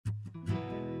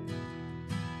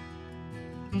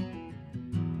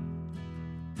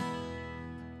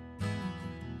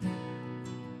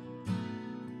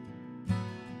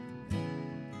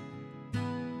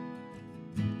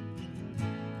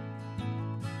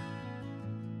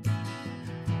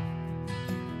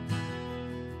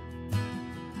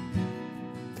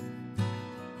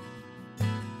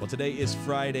Well, today is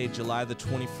Friday, July the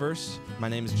 21st. My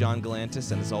name is John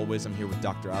Galantis, and as always, I'm here with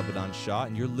Dr. Abadan Shah,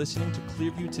 and you're listening to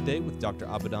Clearview Today with Dr.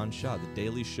 Abadan Shah, the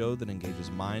daily show that engages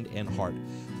mind and heart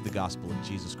with the gospel of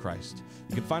Jesus Christ.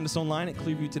 You can find us online at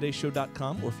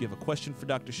clearviewtodayshow.com, or if you have a question for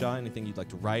Dr. Shah, anything you'd like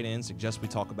to write in, suggest we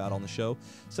talk about on the show,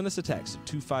 send us a text at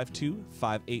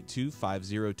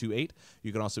 252-582-5028.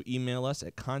 You can also email us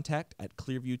at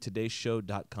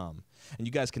contact@clearviewtodayshow.com. And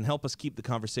you guys can help us keep the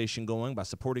conversation going by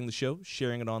supporting the show,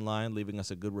 sharing it online, leaving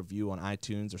us a good review on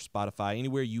iTunes or Spotify,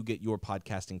 anywhere you get your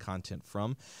podcasting content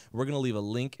from. We're going to leave a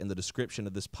link in the description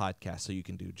of this podcast so you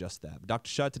can do just that. But Dr.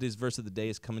 Shah, today's verse of the day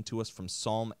is coming to us from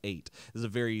Psalm 8. This is a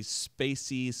very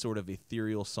spacey, sort of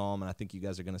ethereal psalm, and I think you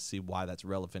guys are going to see why that's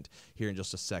relevant here in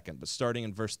just a second. But starting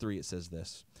in verse 3, it says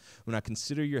this: "When I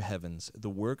consider your heavens,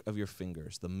 the work of your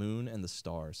fingers, the moon and the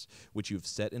stars, which you have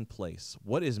set in place,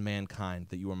 what is mankind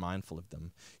that you are mindful of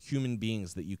them, human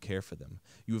beings that you care for them?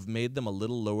 You have made them a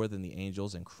little lower than the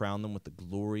angels and crowned them with the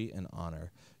glory and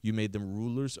honor. You made them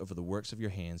rulers over the works of your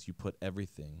hands. You put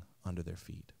everything under their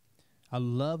feet." I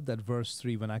love that verse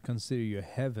 3, when I consider your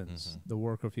heavens, the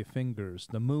work of your fingers,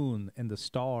 the moon and the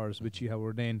stars which you have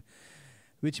ordained,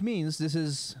 which means this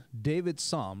is David's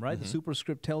psalm, right? The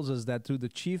superscript tells us that through the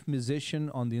chief musician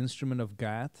on the instrument of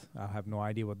Gath, I have no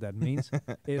idea what that means,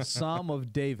 a psalm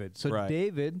of David. So Right.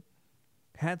 David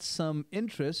had some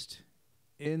interest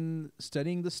in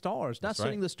studying the stars, not That's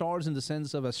studying right. the stars in the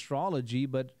sense of astrology,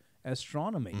 but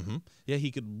astronomy. Yeah,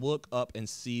 he could look up and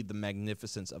see the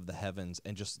magnificence of the heavens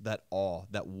and just that awe,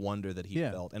 that wonder that he Yeah.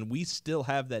 felt. And we still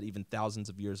have that even thousands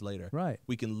of years later. Right.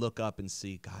 We can look up and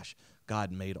see, gosh,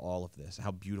 God made all of this, how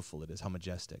beautiful it is, how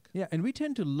majestic. Yeah, and we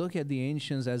tend to look at the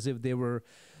ancients as if they were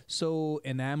so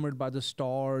enamored by the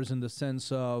stars in the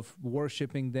sense of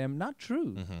worshiping them. Not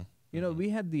true. You know, we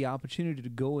had the opportunity to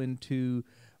go into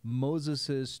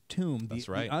Moses' tomb, That's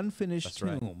the right. unfinished That's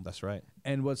tomb. right. That's right.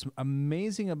 And what's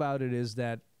amazing about it is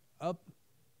that up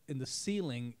in the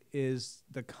ceiling is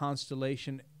the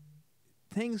constellation,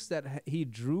 things that he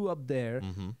drew up there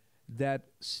that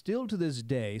still to this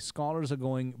day, scholars are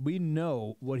going, we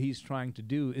know what he's trying to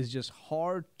do is just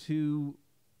hard to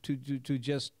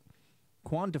just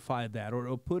quantify that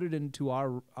or put it into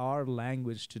our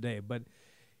language today. But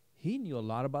he knew a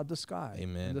lot about the sky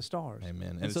and the stars.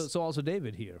 Amen. And so also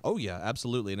David here. Oh, yeah,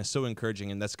 absolutely. And it's so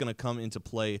encouraging, and that's going to come into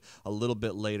play a little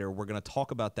bit later. We're going to talk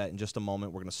about that in just a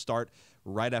moment. We're going to start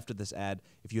right after this ad.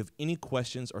 If you have any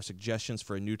questions or suggestions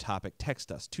for a new topic,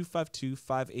 text us,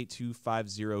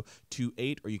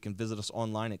 252-582-5028, or you can visit us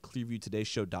online at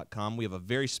clearviewtodayshow.com. We have a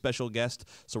very special guest,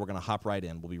 so we're going to hop right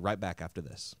in. We'll be right back after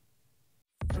this.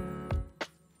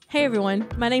 Hey everyone,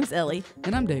 my name's Ellie,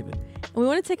 And I'm David. and we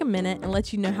want to take a minute and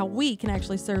let you know how we can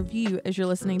actually serve you as you're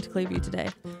listening to Clearview today.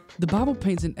 The Bible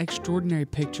paints an extraordinary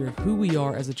picture of who we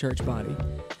are as a church body.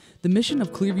 The mission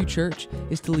of Clearview Church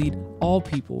is to lead all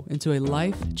people into a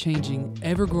life-changing,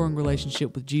 ever-growing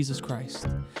relationship with Jesus Christ.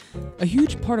 A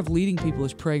huge part of leading people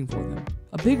is praying for them.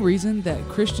 A big reason that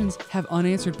Christians have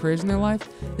unanswered prayers in their life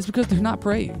is because they're not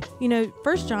praying. You know,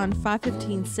 1 John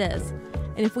 5:15 says,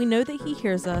 "And if we know that he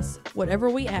hears us, whatever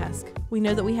we ask, we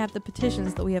know that we have the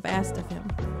petitions that we have asked of him."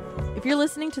 If you're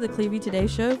listening to the Clearview Today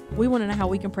show, we want to know how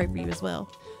we can pray for you as well.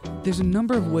 There's a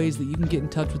number of ways that you can get in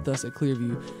touch with us at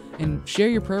Clearview and share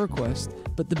your prayer request,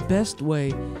 but the best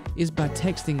way is by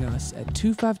texting us at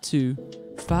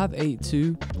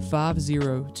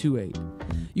 252-582-5028.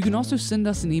 You can also send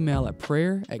us an email at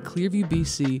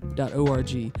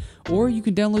prayer@clearviewbc.org, or you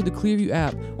can download the Clearview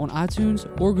app on iTunes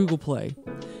or Google Play.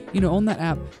 You know, on that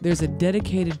app, there's a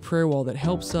dedicated prayer wall that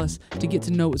helps us to get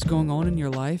to know what's going on in your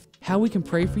life, how we can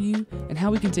pray for you, and how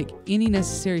we can take any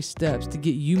necessary steps to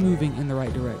get you moving in the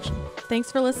right direction. Thanks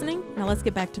for listening. Now let's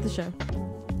get back to the show.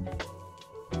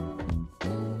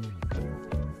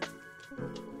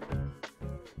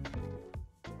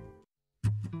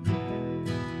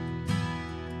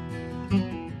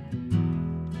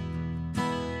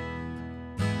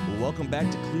 Welcome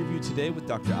back to Clearview Today with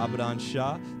Dr. Abadan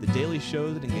Shah, the daily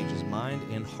show that engages mind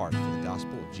and heart for the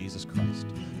gospel of Jesus Christ.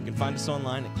 You can find us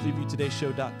online at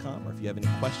clearviewtodayshow.com, or if you have any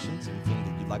questions, anything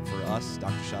that you'd like for us,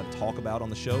 Dr. Shah, to talk about on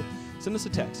the show, send us a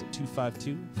text at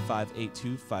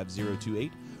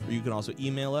 252-582-5028, or you can also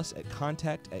email us at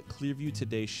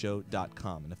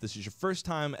contact@clearviewtodayshow.com. And if this is your first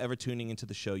time ever tuning into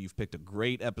the show, you've picked a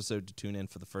great episode to tune in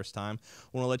for the first time. I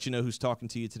want to let you know who's talking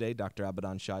to you today. Dr.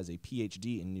 Abadan Shah is a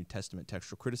PhD in New Testament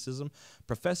textual criticism,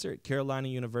 professor at Carolina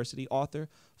University, author,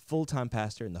 full-time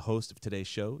pastor, and the host of today's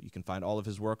show. You can find all of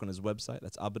his work on his website.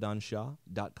 That's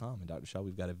abadanshah.com. And Dr. Shah,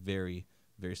 we've got a very,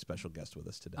 very special guest with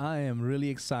us today. I am really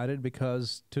excited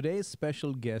because today's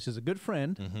special guest is a good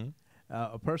friend.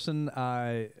 a person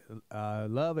I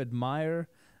love, admire,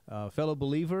 fellow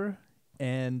believer,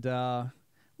 and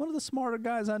one of the smarter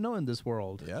guys I know in this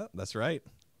world. Yeah, that's right.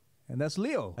 And that's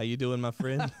Leo. How you doing, my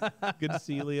friend? Good to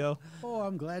see you, Leo. Oh,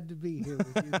 I'm glad to be here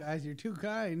with you guys. You're too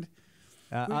kind.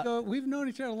 We've known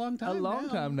each other a long time. A long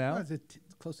time now. What is it,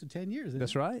 close to 10 years.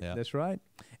 That's it? right. Yeah. That's right.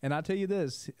 And I'll tell you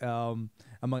this, among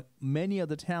many of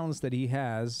the talents that he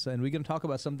has, and we're going to talk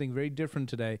about something very different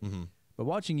today, but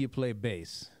watching you play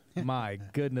bass, my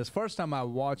goodness. First time I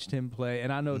watched him play,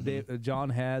 and I know John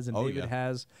has and David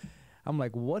has, I'm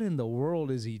like, what in the world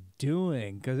is he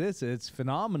doing? Because it's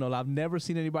phenomenal. I've never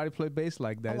seen anybody play bass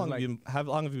like that. How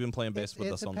long have you been playing bass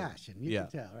with us? It's a passion. You can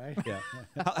tell, right? Yeah.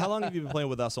 How long have you been playing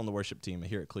with us on the worship team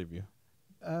here at Clearview?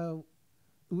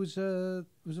 It was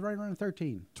right around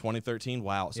 13. 2013.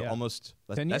 Wow. So almost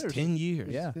 10 years. That's 10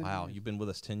 years. Yeah. Wow. You've been with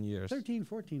us 10 years. 13,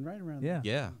 14, right around Yeah.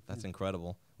 there. Yeah, that's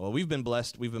incredible. Well, we've been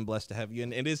blessed. We've been blessed to have you.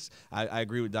 And it is, I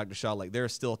agree with Dr. Shah. Like, there are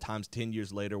still times 10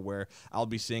 years later where I'll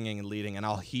be singing and leading, and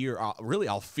I'll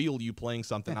feel you playing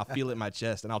something. I'll feel it in my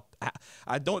chest. And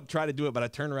I don't try to do it, but I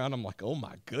turn around, I'm like, oh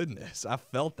my goodness, I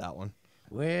felt that one.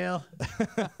 Well,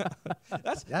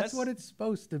 that's what it's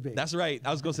supposed to be. That's right.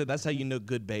 I was going to say, that's how you know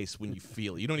good bass, when you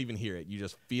feel it. You don't even hear it. You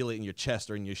just feel it in your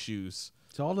chest or in your shoes.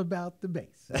 It's all about the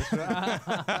bass. That's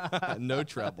right. No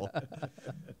trouble.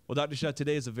 Well, Dr. Shah,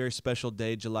 today is a very special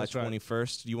day, July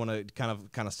 21st. Do you want to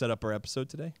kind of set up our episode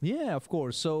today? Yeah, of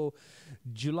course. So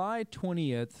July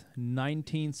 20th,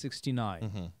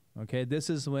 1969. Okay, this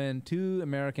is when two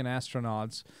American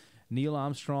astronauts, Neil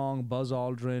Armstrong, Buzz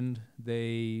Aldrin,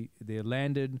 they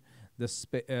landed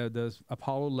the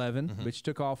Apollo 11, which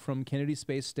took off from Kennedy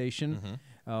Space Station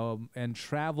and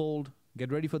traveled,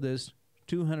 get ready for this,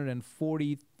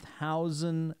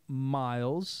 240,000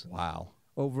 miles. Wow.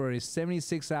 Over a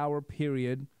 76-hour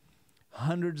period.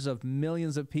 Hundreds of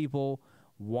millions of people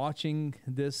watching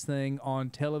this thing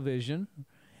on television.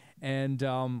 And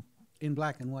in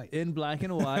black and white. in black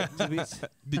and white.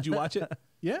 Did you watch it?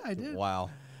 Yeah, I did. Wow.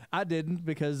 I didn't,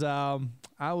 because I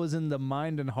was in the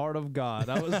mind and heart of God.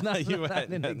 I was not. You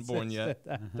hadn't born yet.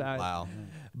 Wow.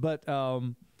 But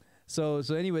so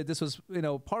anyway, this was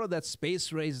part of that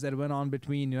space race that went on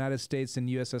between United States and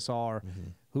USSR.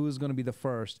 Who was going to be the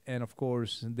first? And of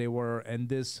course they were. And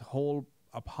this whole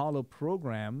Apollo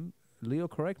program, Leo,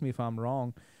 correct me if I'm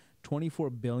wrong,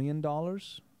 $24 billion.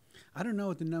 I don't know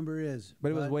what the number is,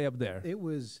 but it was way up there. It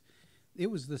was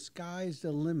the sky's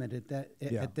the limit in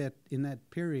that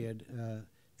period.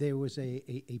 There was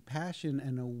a passion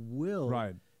and a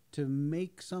will to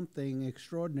make something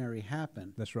extraordinary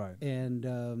happen. That's right. And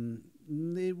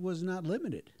it was not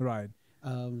limited. Right.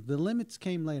 The limits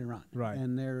came later on. Right.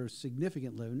 And they're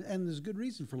significant limits, and there's good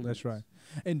reason for limits. That's right.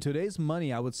 In today's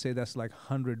money, I would say that's like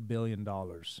 $100 billion.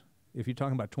 If you're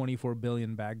talking about $24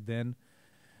 billion back then,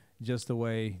 just the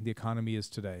way the economy is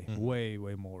today, way,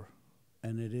 way more.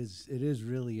 And it is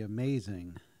really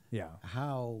amazing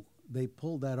how they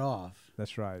pulled that off.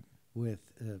 That's right.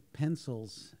 With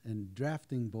pencils and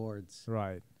drafting boards.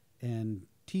 Right. And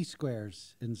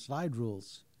T-squares and slide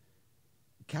rules.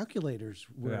 Calculators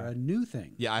were a new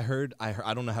thing. Yeah, I heard.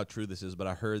 I don't know how true this is, but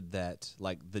I heard that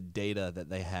like the data that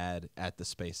they had at the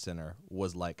Space Center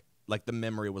was like the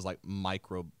memory was like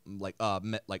megabytes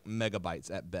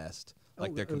at best.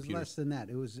 Like their computers. It was less than that.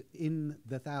 It was in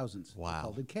the thousands. Wow.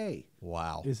 Called a K.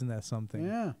 Wow. Isn't that something?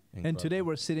 Yeah. Incredible. And today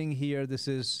we're sitting here. This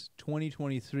is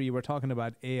 2023. We're talking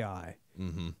about AI.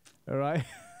 All right?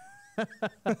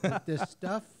 The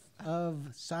stuff of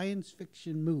science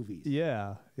fiction movies.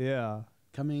 Yeah.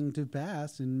 Coming to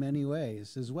pass in many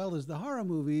ways, as well as the horror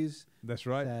movies. That's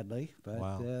right. Sadly.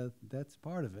 But that's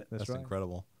part of it. That's right.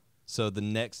 incredible. So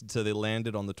they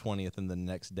landed on the 20th, and the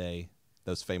next day,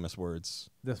 those famous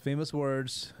words. The famous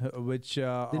words, which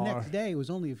the next day was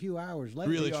only a few hours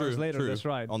later. Really true. Later, that's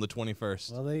right. On the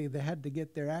 21st. Well, they had to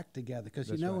get their act together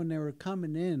because when they were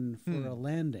coming in for a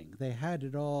landing, they had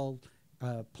it all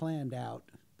planned out.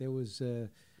 There was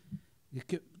a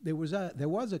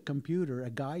computer, a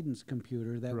guidance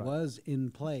computer that was in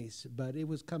place, but it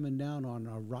was coming down on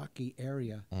a rocky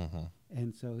area,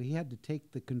 and so he had to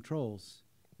take the controls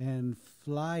and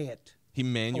fly it. He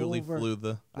manually flew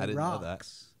the I didn't rocks. know that.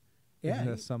 Yeah,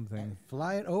 Isn't that something?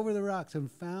 Fly it over the rocks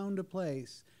and found a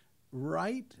place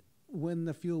right when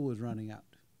the fuel was running out.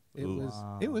 It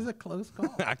was a close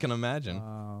call. I can imagine.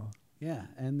 Wow. Yeah,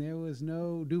 and there was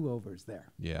no do-overs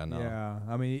there. Yeah, no. Yeah,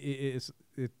 I mean,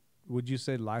 would you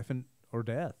say life or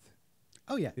death?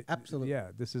 Oh yeah, absolutely. Yeah,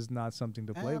 this is not something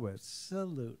to play with.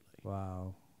 Absolutely.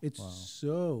 Wow. It's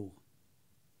so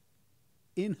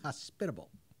inhospitable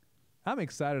I'm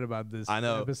excited about this I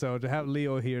know. episode to have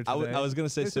Leo here today. I was going to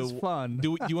say, this so is fun.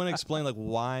 Do you want to explain like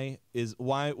why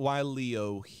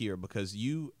Leo here? Because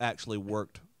you actually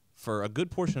worked for a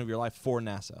good portion of your life for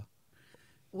NASA.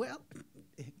 Well,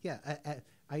 yeah,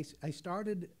 I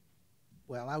started.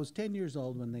 Well, I was 10 years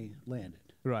old when they landed.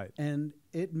 Right. And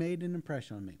it made an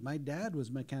impression on me. My dad was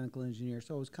a mechanical engineer,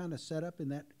 so I was kind of set up in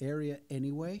that area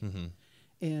anyway. Mm-hmm.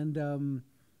 And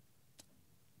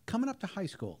coming up to high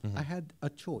school, I had a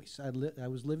choice. I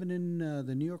was living in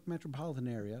the New York metropolitan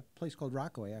area, a place called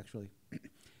Rockaway, actually.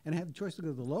 And I had the choice to go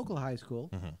to the local high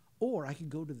school, or I could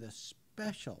go to the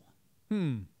special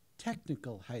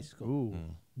technical high school. Ooh.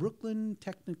 Brooklyn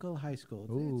Technical High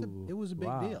School. It was a big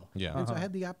deal. Yeah. And so I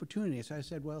had the opportunity. So I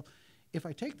said, well, if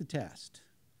I take the test,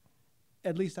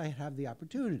 at least I have the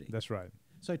opportunity. That's right.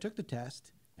 So I took the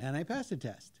test, and I passed the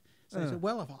test. So I said,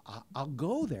 well, if I'll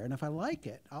go there, and if I like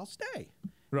it, I'll stay.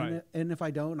 Right. And if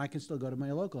I don't, I can still go to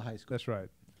my local high school. That's right.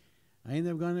 I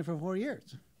ended up going there for 4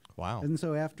 years. Wow. And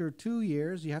so after 2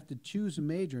 years, you have to choose a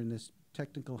major in this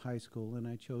technical high school, and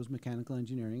I chose mechanical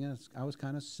engineering. And I was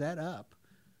kind of set up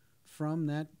from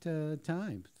that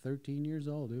time, 13 years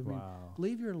old. I mean, Wow.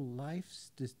 leave your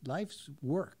life's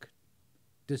work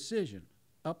decision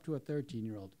up to a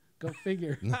 13-year-old. Go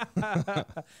figure.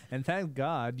 And thank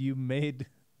God you made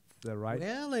the right.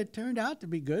 Well, it turned out to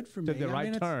be good for me. Took the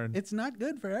right turn. It's not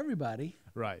good for everybody,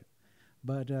 Right.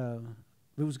 but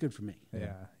it was good for me.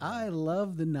 Yeah. I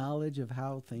love the knowledge of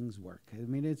how things work. I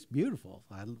mean, it's beautiful.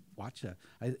 I watch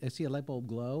I see a light bulb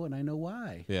glow, and I know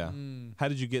why. Yeah. How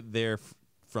did you get there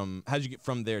how did you get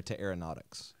from there to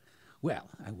aeronautics? Well,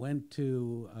 I went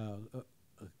to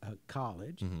a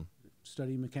college,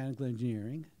 studying mechanical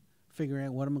engineering, figuring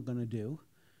out what am I going to do,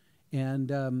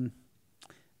 and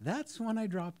that's when I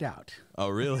dropped out. Oh,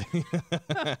 really? You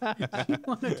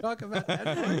want to talk about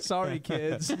that? Sorry,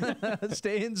 kids.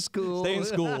 Stay in school. Stay in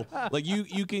school. Like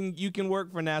you can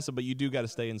work for NASA, but you do got to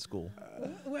stay in school.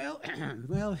 Well,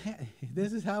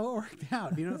 this is how it worked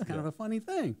out. You know, it's kind of a funny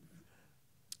thing.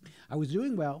 I was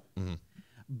doing well,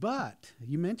 but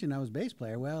you mentioned I was a bass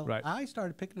player. Well, Right. I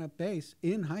started picking up bass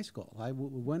in high school. I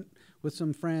went with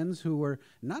some friends who were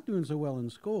not doing so well in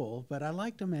school, but I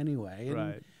liked them anyway. And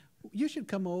Right. you should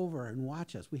come over and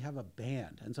watch us. We have a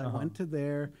band. And so I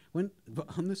went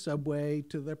on the subway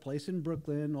to their place in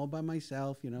Brooklyn all by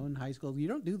myself, you know, in high school. You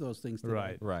don't do those things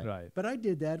today. Right. But I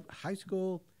did that. High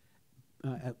school,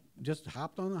 just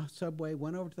hopped on the subway,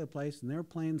 went over to the place, and they were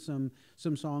playing some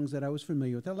songs that I was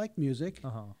familiar with. I liked music,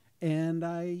 and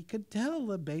I could tell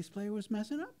the bass player was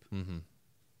messing up.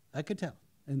 I could tell.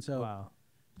 And so Wow.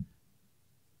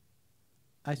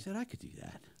 I said I could do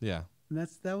that. Yeah. And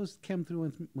went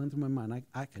through my mind.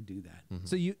 I could do that.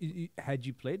 So you had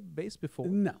you played bass before?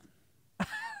 No.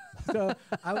 So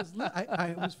I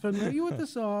was familiar with the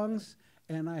songs,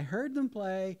 and I heard them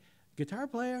play. Guitar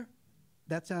player,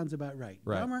 that sounds about right.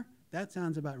 Right. Drummer, that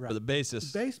sounds about right. But the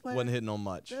bassist bass player wasn't hitting on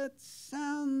much. That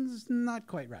sounds not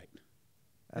quite right.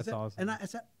 That's awesome.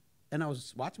 And I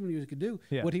was watching what he could do,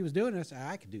 Yeah. what he was doing. And I said,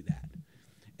 I could do that.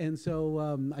 And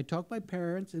so I talked my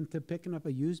parents into picking up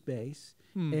a used bass.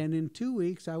 And in 2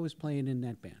 weeks, I was playing in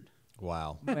that band.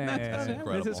 Wow. Man, That's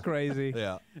incredible. this is crazy.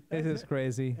 Yeah. This is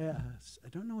crazy. I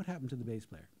don't know what happened to the bass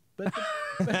player, but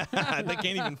They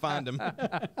can't even find him.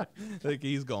 Like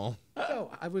he's gone.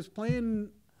 so I was playing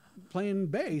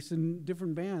bass in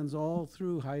different bands all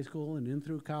through high school and in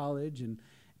through college.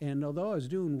 And although I was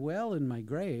doing well in my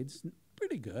grades,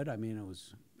 pretty good. I mean, it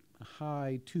was a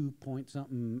high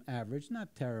 2-point-something average,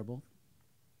 not terrible.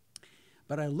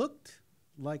 But I looked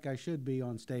like I should be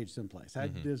on stage someplace.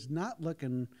 I was not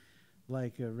looking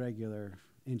like a regular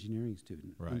engineering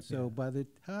student. Right. And so by the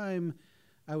time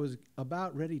I was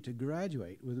about ready to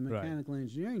graduate with a mechanical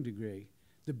engineering degree,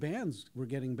 the bands were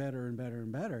getting better and better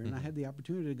and better, and I had the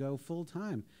opportunity to go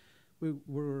full-time. We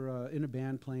were in a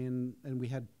band playing, and we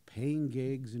had paying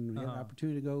gigs, and we had the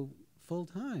opportunity to go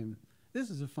full-time. This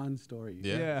is a fun story.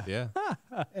 Yeah.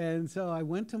 And so I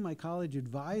went to my college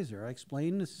advisor. I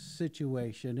explained the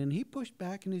situation, and he pushed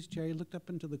back in his chair. He looked up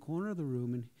into the corner of the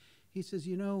room, and he says,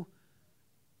 you know,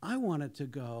 I wanted to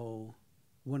go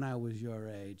when I was your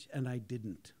age, and I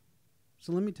didn't.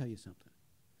 So let me tell you something.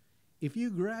 If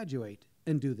you graduate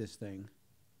and do this thing,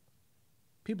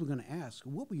 people are going to ask,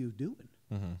 what were you doing?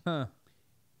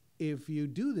 If you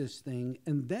do this thing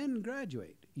and then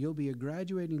graduate, you'll be a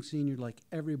graduating senior like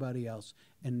everybody else,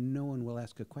 and no one will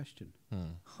ask a question.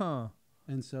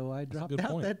 And so I dropped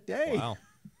out that day. Wow.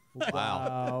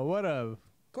 Wow. What a... Of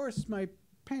course, my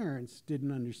parents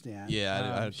didn't understand.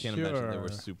 Yeah, I can't imagine they were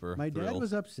super My dad thrilled.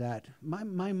 was upset.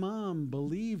 My mom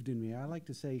believed in me. I like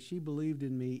to say she believed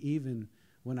in me even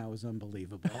when I was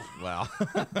unbelievable. Wow.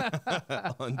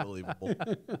 Unbelievable.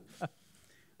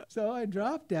 So I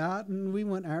dropped out, and we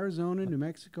went Arizona, New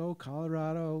Mexico,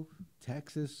 Colorado,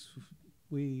 Texas.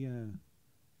 We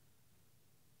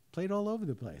played all over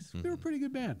the place. We were a pretty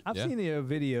good band. I've seen your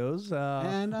videos.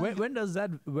 And, where does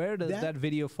that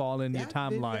video fall in your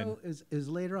timeline? That video is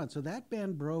later on. So that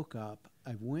band broke up.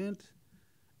 I went.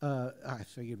 I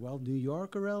figured, well, New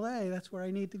York or L.A., that's where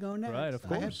I need to go next. Right, of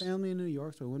course. I had family in New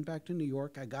York, so I went back to New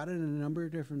York. I got in a number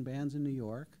of different bands in New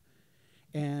York,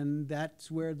 and that's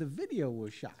where the video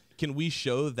was shot. Can we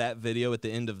show that video at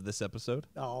the end of this episode?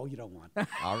 Oh, you don't want that.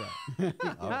 All right.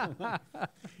 All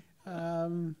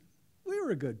right. We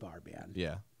were a good bar band.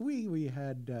 Yeah. We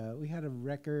had a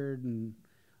record, and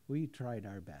we tried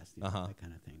our best, that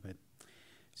kind of thing. But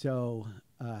so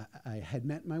I had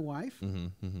met my wife.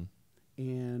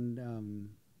 And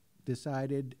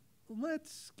decided,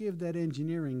 let's give that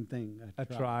engineering thing a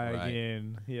try. Right.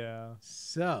 Again. Yeah.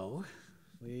 So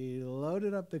we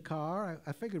loaded up the car.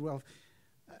 I figured, well,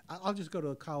 I'll just go to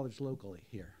a college locally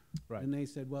here. Right. And they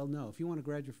said, well, no, if you want to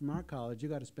graduate from our college, you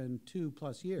got to spend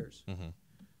 2+ years.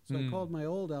 So I called my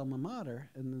old alma mater,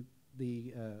 and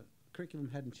the curriculum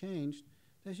hadn't changed.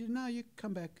 They said, no, you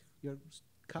come back. Your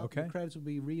credits will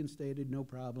be reinstated, no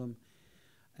problem.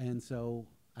 And so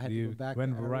I had to go back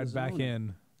went to right back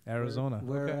in Arizona,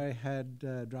 where I had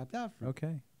dropped out from.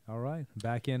 Okay, all right,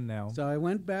 back in now. So I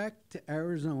went back to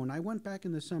Arizona. I went back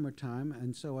in the summertime,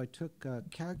 and so I took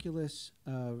calculus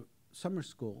summer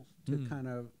school to kind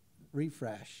of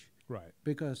refresh. Right.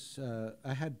 Because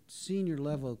I had senior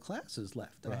level classes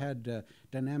left. Right. I had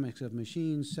dynamics of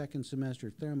machines, second semester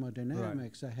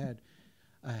thermodynamics. Right.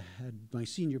 I had my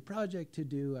senior project to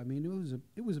do. I mean,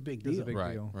 it was a big deal. It was a big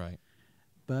deal. Right.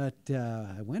 But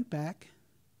I went back,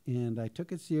 and I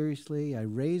took it seriously. I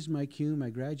raised my cum. I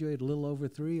graduated a little over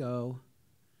 3.0,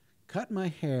 cut my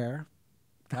hair,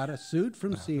 got a suit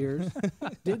from Sears,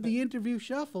 did the interview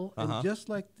shuffle, and just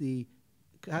like the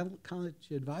college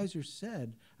advisor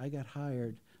said, I got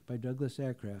hired by Douglas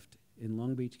Aircraft in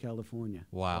Long Beach, California.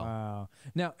 Wow.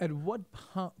 Now, at what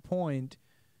point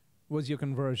was your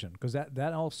conversion? Because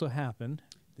that also happened.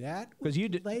 That was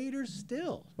later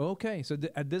still. Okay, so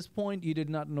at this point, you did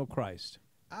not know Christ.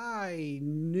 I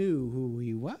knew who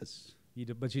he was.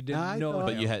 But you didn't know him.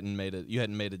 But you hadn't made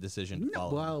a decision to follow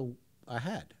him. Well, I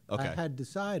had. Okay. I had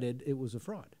decided it was a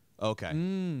fraud. Okay.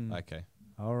 Okay.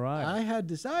 All right. I had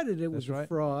decided it was a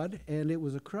fraud, and it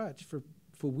was a crutch for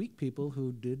weak people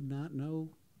who did not know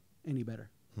any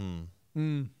better.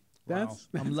 That's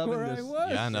I'm loving where this. I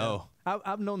was. Yeah, I know.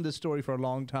 I've known this story for a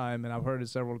long time, and I've heard it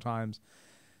several times.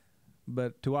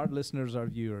 But to our listeners, our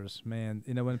viewers, man,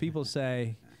 when people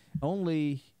say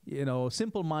only,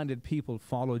 simple-minded people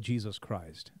follow Jesus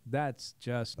Christ, that's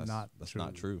not true. That's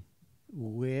not true.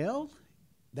 Well,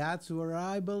 that's where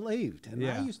I believed. And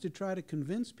I used to try to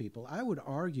convince people. I would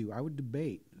argue, I would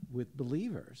debate with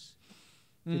believers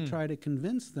to try to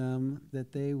convince them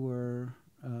that they were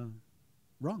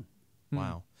wrong.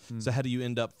 Wow. So how do you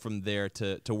end up from there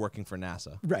to working for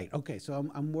NASA? Right. Okay. So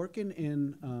I'm working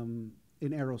in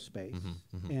aerospace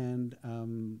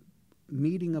and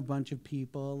meeting a bunch of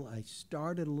people. I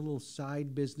started a little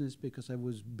side business because I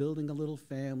was building a little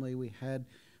family. We had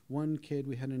one kid,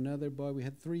 we had another boy, we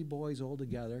had 3 boys all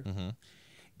together.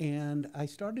 And I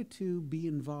started to be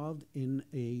involved in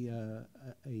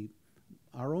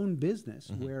our own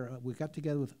business where we got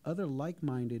together with other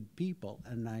like-minded people,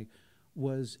 and I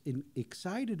was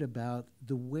excited about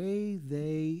the way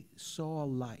they saw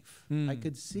life. I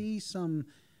could see some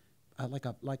like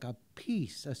a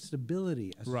peace, a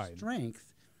stability, a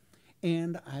strength,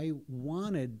 and I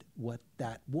wanted what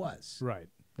that was. Right.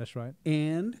 That's right.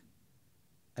 And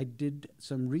I did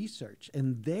some research,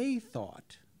 and they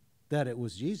thought that it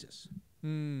was Jesus.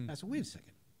 I said, wait a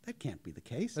second. That can't be the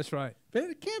case. That's right. But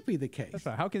it can't be the case. That's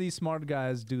right. How can these smart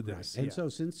guys do this? Right. And so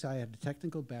since I had a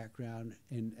technical background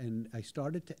and I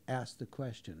started to ask the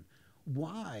question,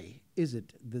 why is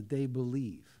it that they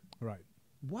believe? Right.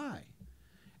 Why?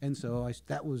 And so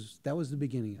that was the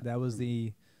beginning of it. That was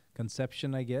the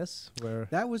conception, I guess, where...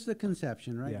 That was the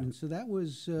conception, right? Yeah. And so that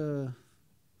was...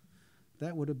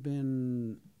 that would have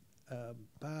been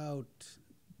about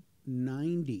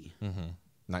 90.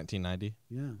 1990?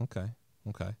 Yeah. Okay.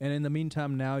 And in the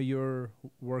meantime, now you're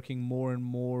working more and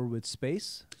more with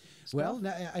space stuff? Well,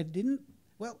 I didn't...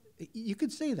 Well, you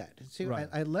could say that. See,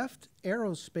 I left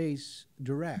Aerospace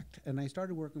Direct, and I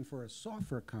started working for a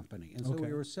software company. And so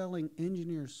we were selling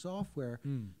engineer software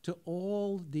to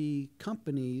all the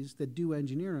companies that do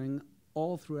engineering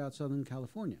all throughout Southern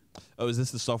California. Oh, is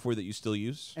this the software that you still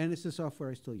use? And it's the software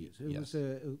I still use. It was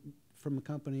from a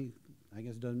company I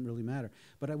guess it doesn't really matter.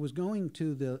 But I was going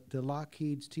to the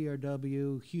Lockheed's,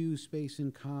 TRW, Hughes Space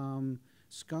and Com,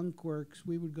 Skunk Works.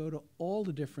 We would go to all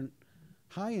the different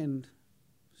high-end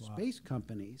space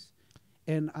companies,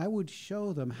 and I would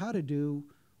show them how to do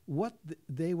what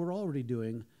they were already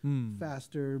doing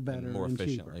faster, better, and more and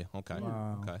efficiently. cheaper. Okay.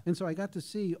 Wow. Okay. And so I got to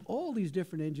see all these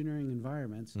different engineering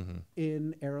environments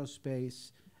in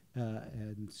aerospace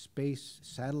and space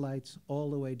satellites,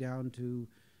 all the way down to,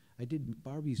 I did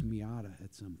Barbie's Miata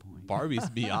at some point. Barbie's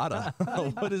Miata.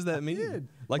 What does that mean? Did.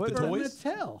 Like the For toys?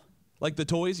 Mattel. Like the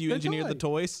toys? You The engineered the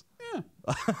toy. toys?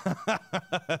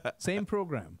 Yeah. Same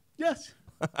program. Yes.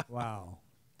 Wow.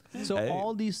 So Hey.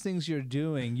 all these things you're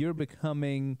doing, you're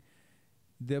becoming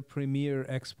the premier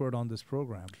expert on this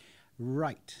program.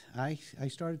 Right. I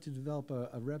started to develop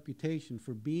a reputation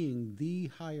for being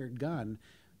the hired gun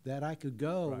that I could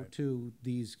go to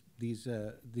these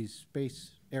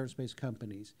aerospace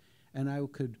companies, and I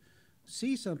could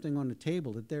see something on the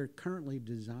table that they're currently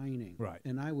designing,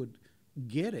 and I would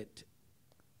get it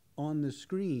on the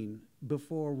screen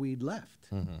before we'd left.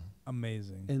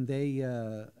 Amazing. And they,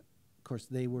 of course,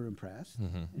 they were impressed,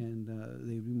 and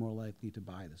they'd be more likely to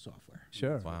buy the software.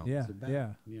 Sure. Wow. Yeah. It's about,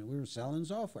 Yeah. You know, we were selling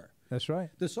software. That's right.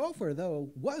 The software,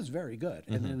 though, was very good,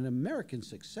 and an American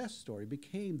success story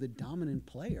became the dominant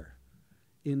player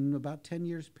in about 10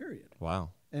 years period. Wow.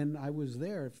 And I was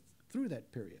there through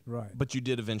that period. Right. But you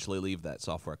did eventually leave that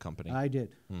software company. I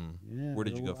did. Yeah. Where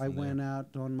did you go I from there? went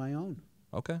out on my own,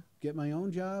 Okay. get my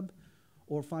own job,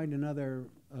 or find another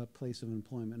place of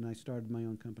employment, and I started my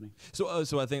own company.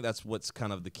 So I think that's what's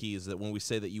kind of the key, is that when we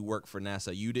say that you work for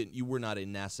NASA, you were not a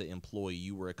NASA employee.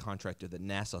 You were a contractor that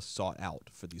NASA sought out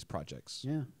for these projects.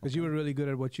 Yeah. Because you were really good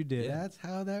at what you did. That's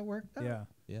how that worked out. Yeah.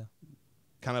 Yeah.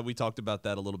 Kind of, we talked about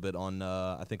that a little bit on,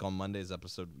 I think on Monday's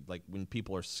episode, like when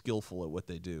people are skillful at what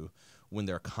they do, when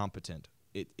they're competent,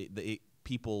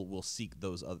 people will seek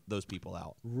those people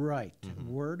out. Right.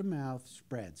 Word of mouth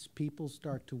spreads. People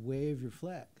start to wave your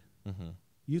flag.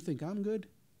 You think I'm good?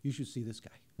 You should see this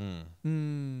guy. You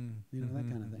know, that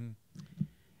kind of thing.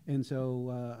 And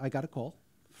so I got a call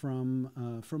from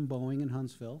Boeing in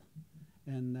Huntsville,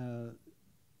 and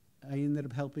I ended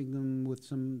up helping them with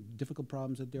some difficult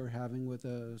problems that they were having with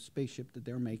a spaceship that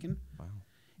they were making. Wow.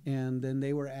 And then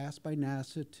they were asked by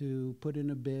NASA to put in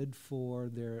a bid for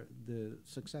the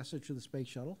successor to the space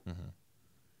shuttle.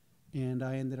 And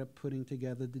I ended up putting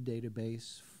together the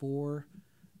database for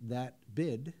that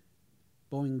bid.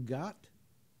 Boeing got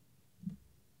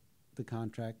the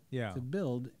contract to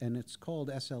build, and it's called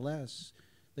SLS.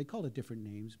 They call it different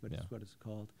names, but it's what it's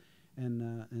called.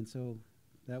 And so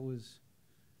that was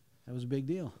a big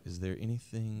deal. Is there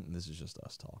anything, and this is just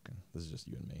us talking, this is just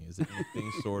you and me, is there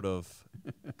anything sort of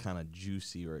kind of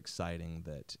juicy or exciting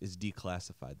that is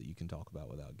declassified that you can talk about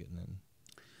without getting in?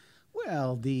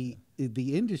 Well, the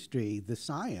industry, the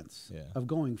science of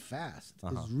going fast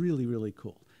is really, really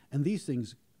cool. And these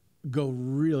things go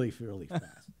really, really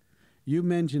fast. You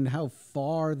mentioned how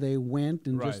far they went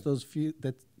in just those few,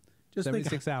 just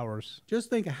 76 hours. Just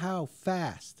think of how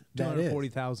fast that is.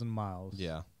 240,000 miles.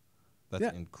 Yeah.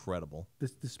 That's incredible. The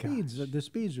speeds are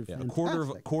fantastic. A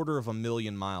quarter of a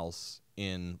million miles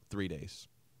in 3 days.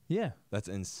 Yeah. That's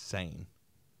insane.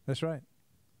 That's right.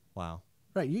 Wow.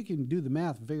 Right, you can do the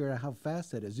math and figure out how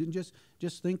fast that is. And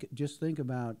just think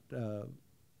about an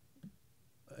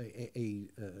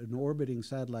orbiting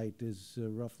satellite is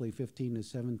roughly 15 to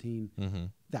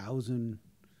 17,000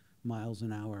 miles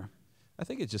an hour. I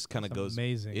think it just kind of goes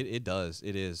amazing. It does.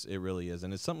 It is. It really is.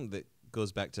 And it's something that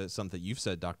goes back to something you've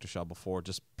said, Dr. Shah, before.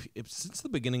 Just since the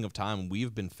beginning of time,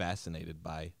 we've been fascinated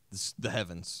by the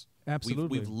heavens.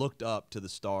 Absolutely. We've looked up to the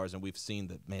stars, and we've seen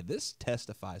that, man, this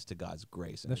testifies to God's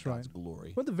grace and God's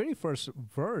glory. Well, the very first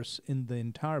verse in the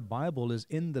entire Bible is,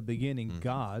 in the beginning,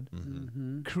 God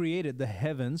created the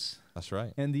heavens. That's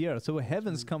right. And the earth. So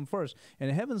heavens come first.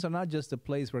 And heavens are not just a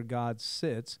place where God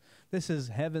sits. This is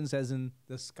heavens as in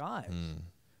the skies.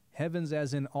 Heavens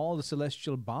as in all the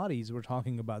celestial bodies we're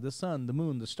talking about. The sun, the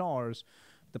moon, the stars,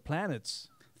 the planets.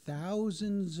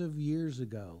 Thousands of years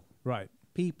ago,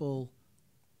 people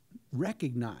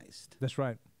recognized. That's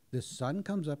right. The sun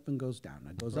comes up and goes down.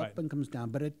 It goes up and comes down,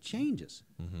 but it changes.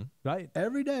 Right.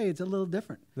 Every day it's a little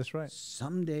different. That's right.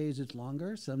 Some days it's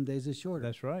longer, some days it's shorter.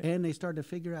 That's right. And they started to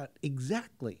figure out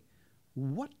exactly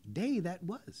what day that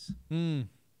was.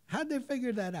 How'd they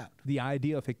figure that out? The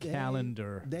idea of a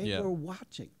calendar. They were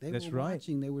watching. They were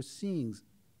watching. They were seeing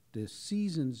the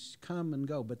seasons come and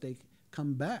go, but they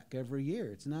come back every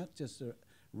year. It's not just a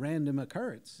random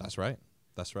occurrence. That's right.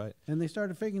 That's right. And they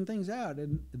started figuring things out,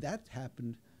 and that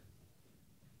happened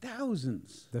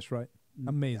thousands. That's right.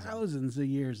 Amazing. thousands of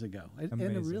years ago. And it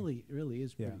Amazing. really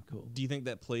is pretty cool. Do you think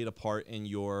that played a part in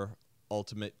your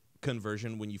ultimate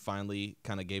conversion when you finally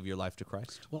kind of gave your life to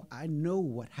Christ? Well, I know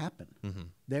what happened. Mm-hmm.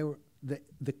 They were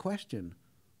the question,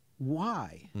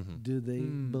 why Mm-hmm. do they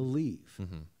believe?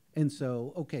 Mm-hmm. And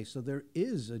so, okay, so there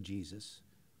is a Jesus.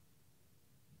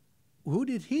 Who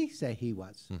did he say he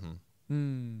was?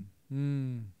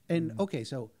 Mm-hmm. And okay,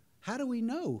 so how do we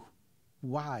know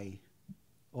why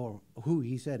or who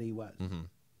he said he was? Mm-hmm.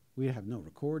 We have no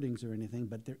recordings or anything,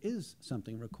 but there is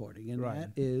something recording, and Right.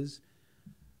 that is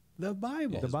the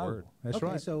Bible. Yeah, The his Bible. word. That's Okay,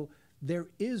 right. so there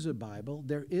is a Bible,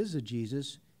 there is a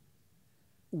Jesus.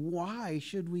 Why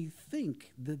should we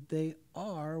think that they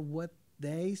are what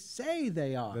they say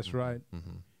they are? That's right.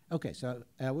 Mm-hmm. Okay, so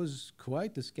I was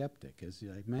quite the skeptic, as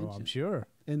I mentioned. Oh, I'm sure.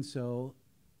 And so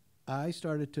I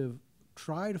started to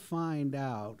try to find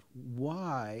out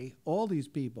why all these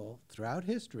people throughout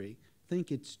history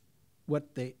think it's what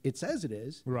it says it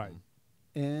is, Right.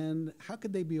 and how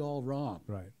could they be all wrong?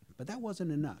 Right. But that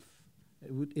wasn't enough.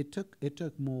 It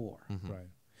took more. Right.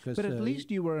 'Cause, But at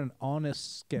least you were an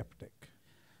honest skeptic.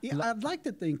 yeah, I'd like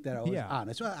to think that I was Yeah.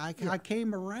 honest. Well, I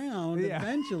came around Yeah.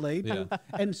 eventually,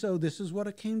 and so this is what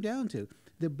it came down to.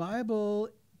 The Bible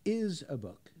is a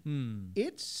book.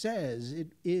 It says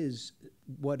it is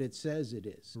what it says it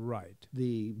is. Right.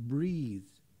 The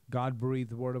breathed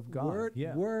God-breathed word of God.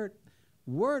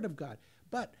 word of God.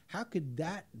 But how could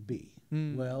that be?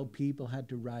 Well, people had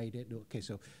to write it. Okay,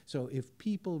 so if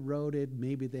people wrote it,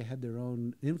 maybe they had their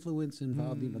own influence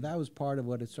involved. You know, that was part of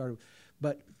what it started.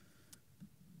 But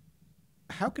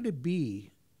how could it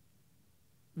be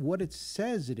what it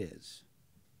says it is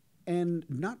and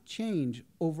not change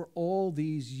over all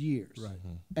these years? Right.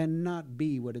 And not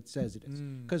be what it says it is?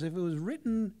 Because if it was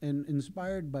written and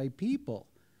inspired by people,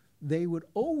 they would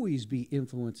always be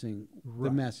influencing the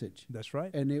Right. message. That's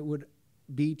right. And it would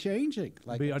be changing,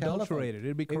 like Be a telephone. adulterated.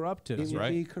 It'd be corrupted. It That's would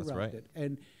right. be That's right.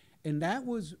 corrupted. And that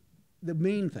was the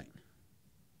main thing.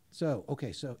 So,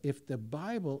 okay, so if the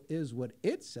Bible is what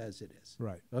it says it is,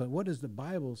 Right. what does the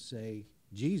Bible say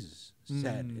Jesus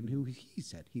said and who he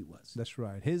said he was? That's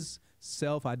right. His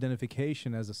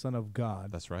self-identification as the Son of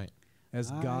God, That's right.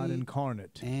 as God I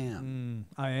incarnate.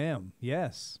 I am.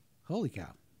 Yes. Holy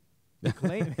cow.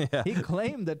 He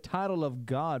claimed the title of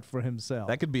God for himself.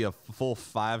 That could be a full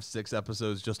 5-6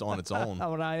 episodes just on its own.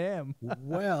 What I am.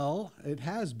 Well, it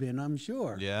has been, I'm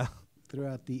sure. Yeah.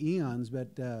 Throughout the eons,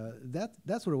 but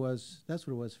that's what it was. That's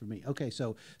what it was for me. Okay,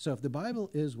 so if the Bible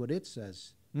is what it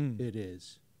says it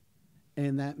is,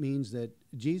 and that means that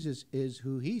Jesus is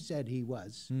who he said he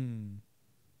was,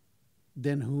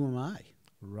 then who am I?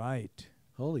 Right.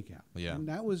 Holy cow! Yeah. And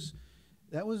it was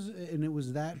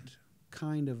that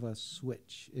kind of a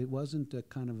switch. It wasn't a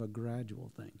kind of a gradual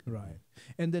thing. Right.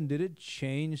 And then did it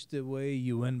change the way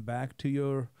you went back to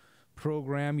your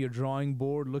program, your drawing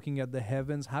board, looking at the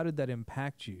heavens? How did that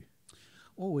impact you?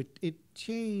 Oh, it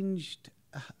changed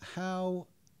how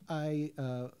I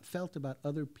felt about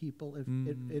other people.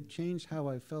 It changed how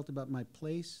I felt about my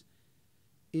place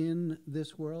in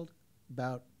this world,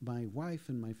 about my wife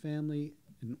and my family,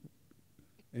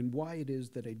 and why it is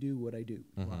that I do what I do.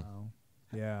 Wow.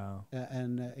 Yeah.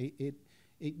 It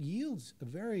yields a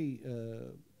very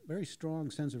very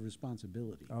strong sense of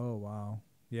responsibility. Oh, wow.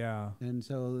 Yeah. And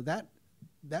so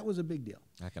that was a big deal.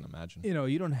 I can imagine. You know,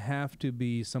 you don't have to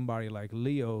be somebody like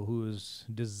Leo who's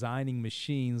designing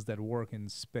machines that work in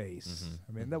space.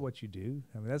 I mean, that's what you do.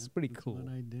 I mean, that's pretty cool.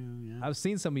 What I do, yeah. I've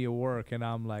seen some of your work, and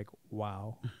I'm like,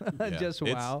 wow. Yeah. Just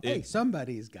It's- wow. Hey,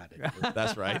 somebody's got it.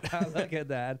 That's right. Look at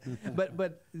that.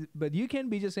 But you can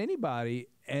be just anybody.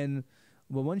 And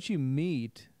well, once you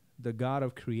meet the God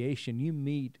of creation, you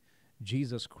meet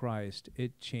Jesus Christ,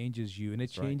 it changes you, and it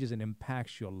That's right. changes and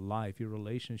impacts your life, your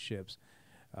relationships,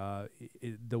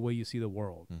 the way you see the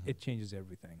world. It changes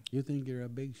everything. You think you're a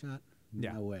big shot?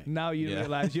 Yeah. No way. Now you Yeah.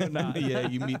 realize you're not. Yeah,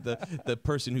 you meet the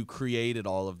person who created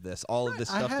all of this stuff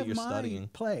that you're I have studying. my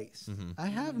place. I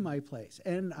have my place,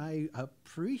 and I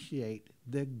appreciate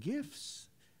the gifts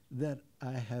that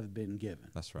I have been given.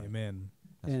 That's right. Amen.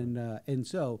 And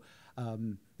so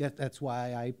that's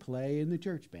why I play in the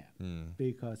church band,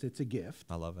 because it's a gift,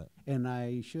 I love it. and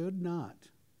I should not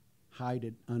hide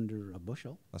it under a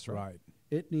bushel. That's right. Right.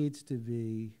 It needs to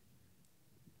be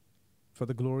For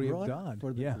the glory of brought God.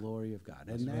 for the yeah. glory of God,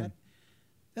 That's and right.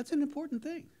 that's an important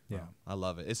thing. Yeah. I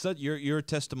love it. It's such, your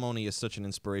testimony is such an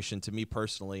inspiration to me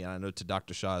personally, and I know to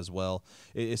Dr. Shah as well.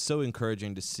 It's so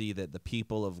encouraging to see that the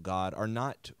people of God are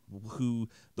not who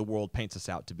the world paints us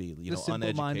out to be. You The know,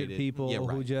 simple-minded uneducated people Yeah, right.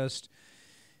 who just,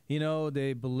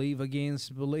 they believe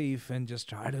against belief and just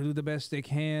try to do the best they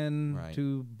can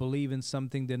to believe in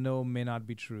something they know may not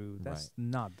be true. That's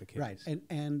not the case. Right.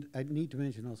 And I need to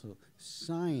mention also,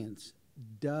 science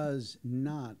does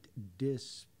not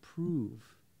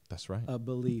disprove a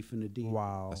belief in a deity.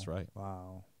 Wow. That's right.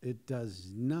 Wow. It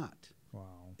does not.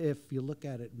 Wow. If you look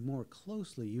at it more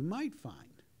closely, you might find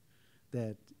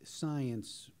that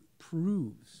science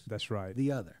proves That's right.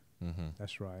 the other. Mm-hmm.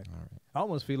 That's right. All right. I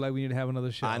almost feel like we need to have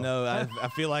another show. I know. I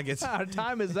feel like it's our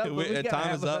time is up.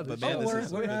 Time is up, but man, we're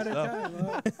out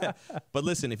of time. But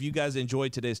listen, if you guys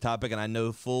enjoyed today's topic, and I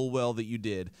know full well that you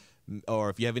did, or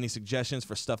if you have any suggestions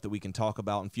for stuff that we can talk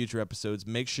about in future episodes,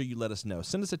 make sure you let us know.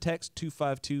 Send us a text,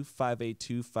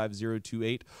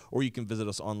 252-582-5028, or you can visit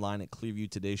us online at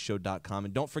clearviewtodayshow.com.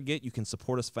 And don't forget, you can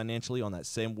support us financially on that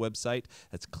same website.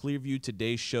 That's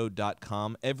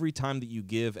clearviewtodayshow.com. Every time that you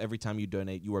give, every time you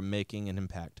donate, you are making an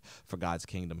impact for God's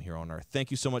kingdom here on earth.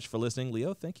 Thank you so much for listening.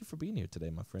 Leo, thank you for being here today,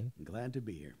 my friend. Glad to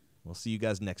be here. We'll see you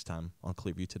guys next time on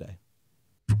Clearview Today.